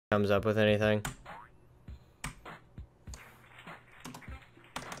comes up with anything.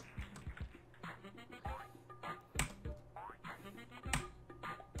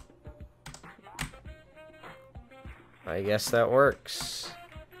 I guess that works.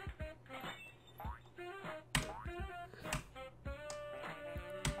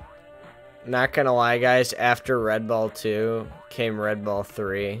 Not gonna lie, guys, after Red Ball 2 came Red Ball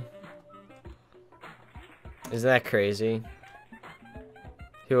 3. Isn't that crazy?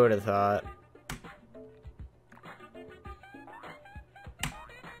 Who would have thought?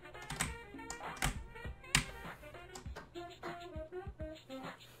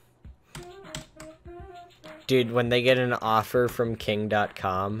 Dude, when they get an offer from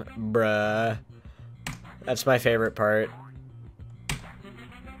King.com, bruh. That's my favorite part.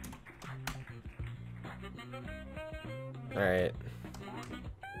 Alright.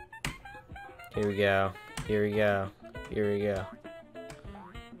 Here we go. Here we go. Here we go.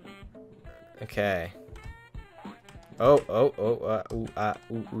 Okay.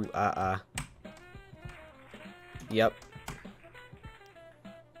 Yep.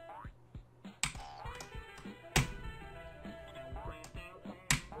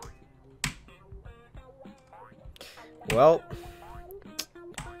 Well,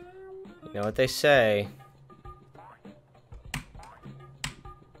 you know what they say.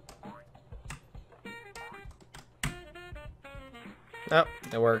 Oh,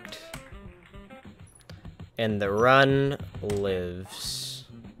 it worked. And the run lives.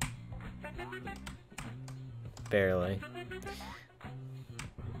 Barely.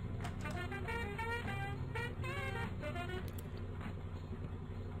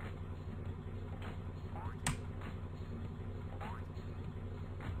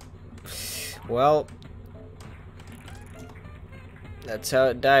 Well, that's how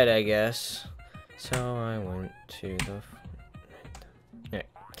it died, I guess. So I went to the... Yeah.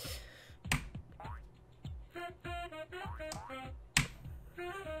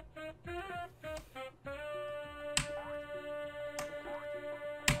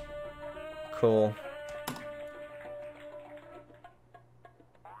 Cool.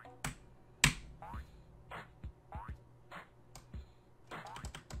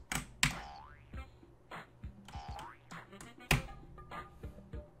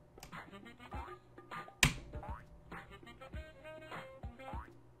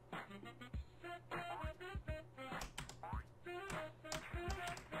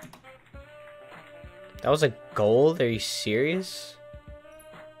 That was a gold? Are you serious?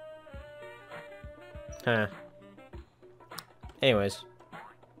 Huh. Anyways.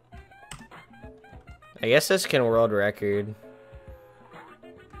 I guess this can world record.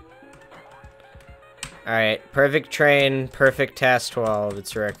 Alright, perfect train, perfect task 12,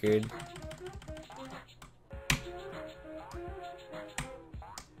 it's record.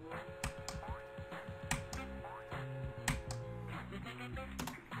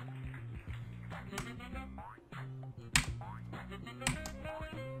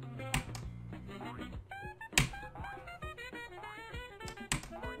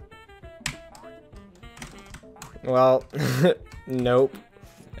 Well, nope.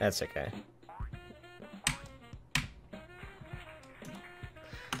 That's okay.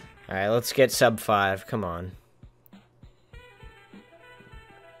 Alright, let's get sub 5. Come on.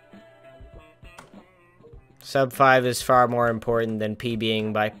 Sub 5 is far more important than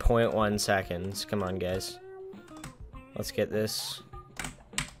PBing by 0.1 seconds. Come on, guys. Let's get this.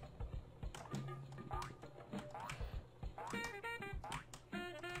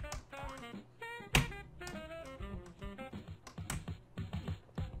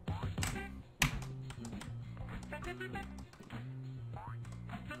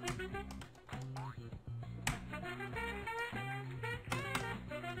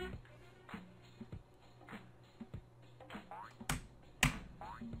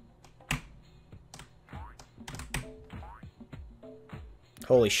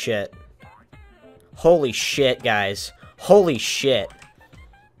 Holy shit. Holy shit, guys. Holy shit.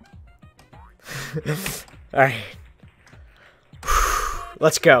 Alright.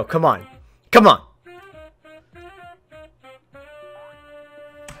 Let's go. Come on. Come on.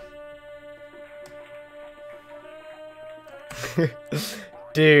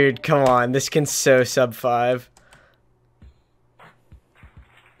 Dude, come on. This can so sub 5.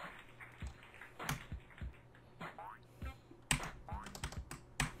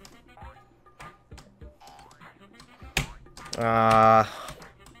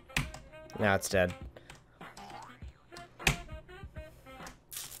 Now it's dead.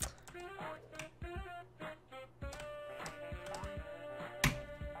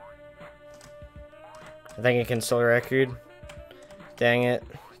 I think it can still record. Dang it.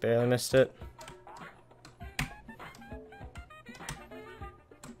 Barely missed it.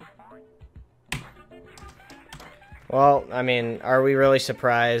 Well, I mean, are we really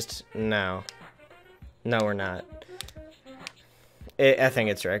surprised? No. No, we're not. I think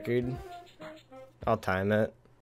it's record. I'll time it.